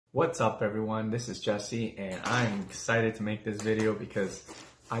What's up everyone, this is Jesse and I'm excited to make this video because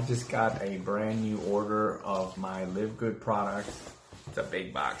I just got a brand new order of my Live Good products. It's a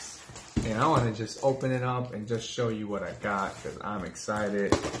big box and I want to just open it up and just show you what I got because I'm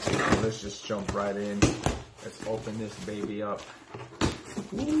excited. Let's just jump right in. Let's open this baby up.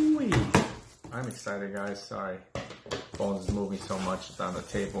 Ooh-wee. I'm excited guys, sorry. Phone is moving so much, it's on the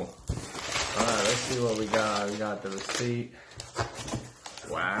table. Alright, let's see what we got. We got the receipt.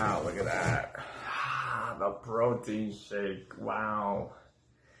 Wow, look at that. The protein shake, wow.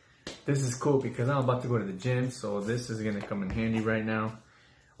 This is cool because I'm about to go to the gym, so this is gonna come in handy right now.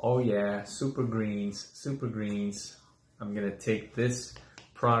 Oh yeah, super greens. I'm gonna take this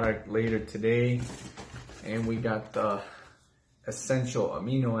product later today. And we got the essential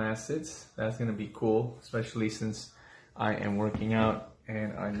amino acids. That's gonna be cool, especially since I am working out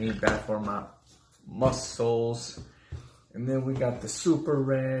and I need that for my muscles. And then we got the Super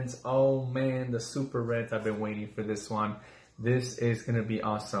Reds. Oh man, the Super Reds. I've been waiting for this one. This is gonna be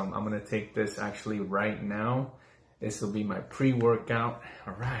awesome. I'm gonna take this actually right now. This will be my pre-workout.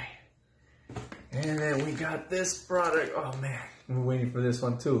 All right. And then we got this product. Oh man, I'm waiting for this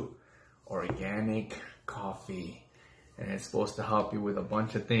one too. Organic coffee. And it's supposed to help you with a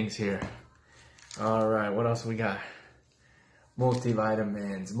bunch of things here. All right, what else we got?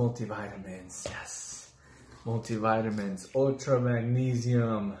 Multivitamins, yes. Multivitamins, ultra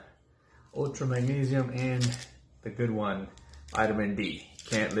magnesium, and the good one, vitamin D.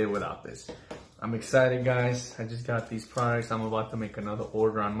 Can't live without this. I'm excited guys. I just got these products. I'm about to make another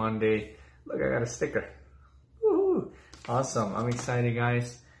order on Monday. Look, I got a sticker. Woohoo! Awesome. I'm excited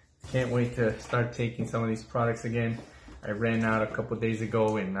guys. Can't wait to start taking some of these products again. I ran out a couple days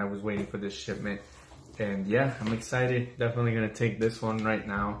ago and I was waiting for this shipment. And yeah, I'm excited. Definitely gonna take this one right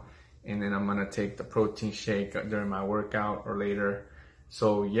now. And then I'm gonna take the protein shake during my workout or later.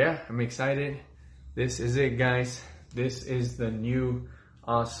 So yeah, I'm excited. This is it guys. This is the new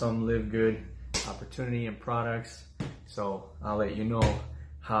awesome Live Good opportunity and products. So I'll let you know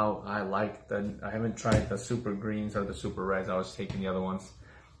how I like I haven't tried the Super Greens or the Super Reds. I was taking the other ones.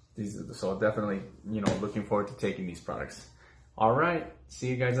 So definitely, looking forward to taking these products. All right, see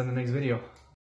you guys on the next video.